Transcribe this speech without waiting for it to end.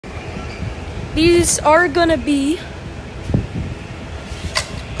These are gonna be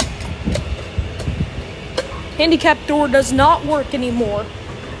handicap door does not work anymore.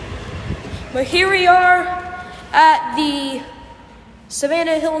 But here we are at the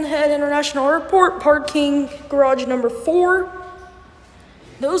Savannah Hilton Head International Airport, parking garage number 4.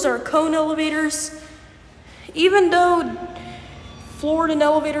 Those are KONE elevators. Even though Florida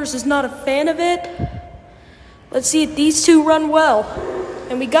Elevators is not a fan of it, let's see if these two run well.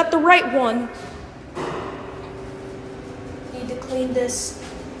 And we got the right one. Need to clean this.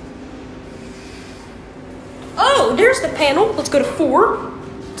 Oh, there's the panel. Let's go to 4.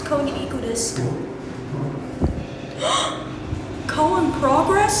 It's KONE EcoDisc. Call in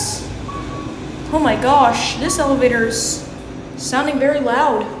progress? Oh my gosh, this elevator's sounding very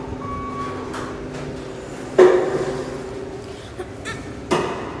loud.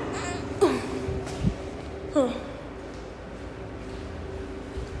 Huh.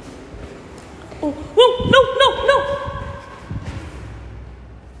 Oh, whoa, no.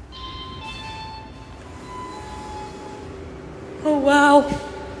 Oh, wow.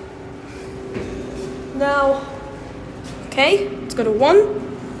 Now, okay, let's go to 1.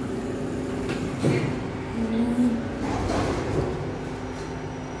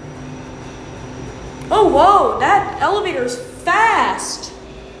 Oh, whoa, that elevator's fast.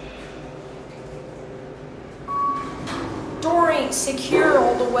 Door ain't secure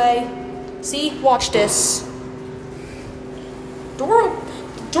all the way. See, watch this. Door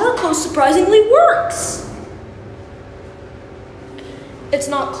close surprisingly works. It's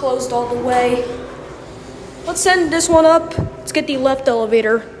not closed all the way. Let's send this one up. Let's get the left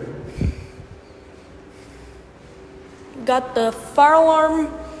elevator. Got the fire alarm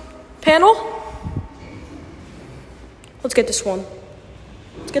panel. Let's get this one.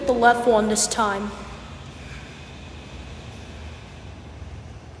 Let's get the left one this time.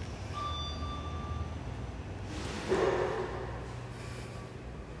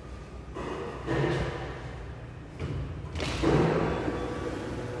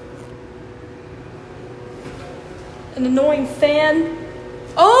 An annoying fan.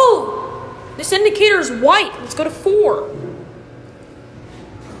 Oh! This indicator is white. Let's go to 4.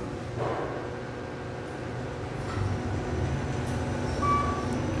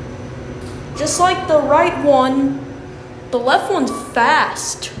 Just like the right one, the left one's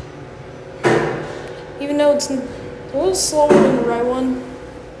fast. Even though it's a little slower than the right one.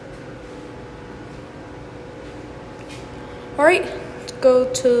 Alright, let's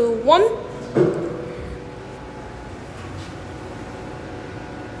go to 1.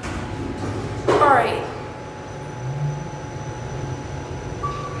 Alright.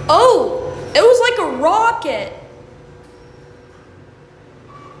 Oh! It was like a rocket!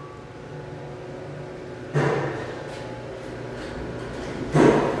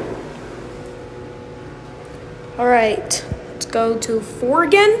 Alright. Let's go to 4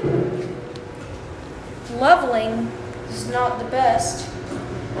 again. Leveling is not the best.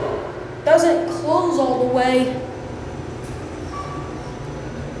 Doesn't close all the way.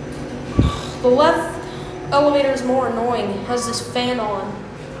 The left elevator is more annoying. It has this fan on.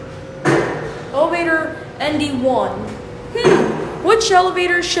 Elevator ND1. Which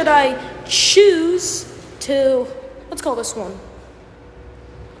elevator should I choose to... Let's call this one.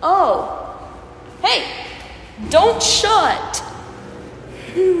 Oh. Hey. Don't shut.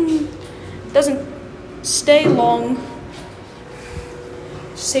 Doesn't stay long.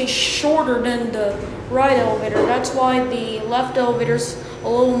 Stay shorter than the right elevator. That's why the left elevator's a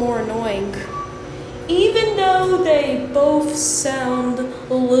little more annoying. Even though they both sound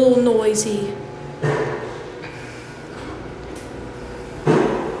a little noisy.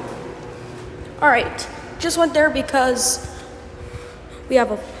 Alright, just went there because we have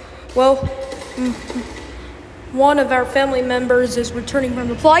one of our family members is returning from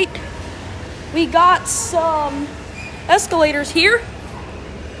the flight. We got some escalators here.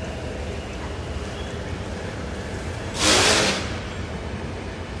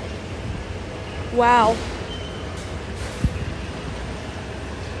 Wow.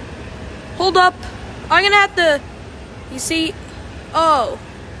 Hold up. I'm gonna have to, you see, oh.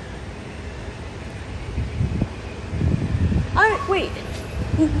 Wait.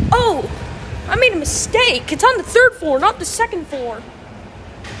 Oh, I made a mistake. It's on the 3rd floor, not the 2nd floor.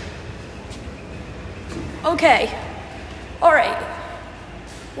 Okay. All right.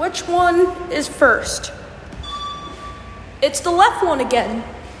 Which one is first? It's the left one again.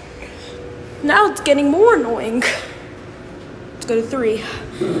 Now it's getting more annoying. Let's go to 3.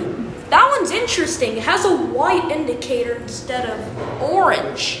 That one's interesting. It has a white indicator instead of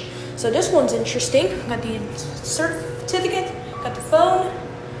orange. So this one's interesting. Got the certificate, got the phone,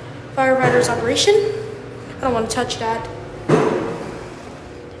 firefighter starter's operation. I don't want to touch that.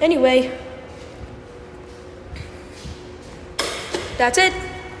 Anyway, that's it.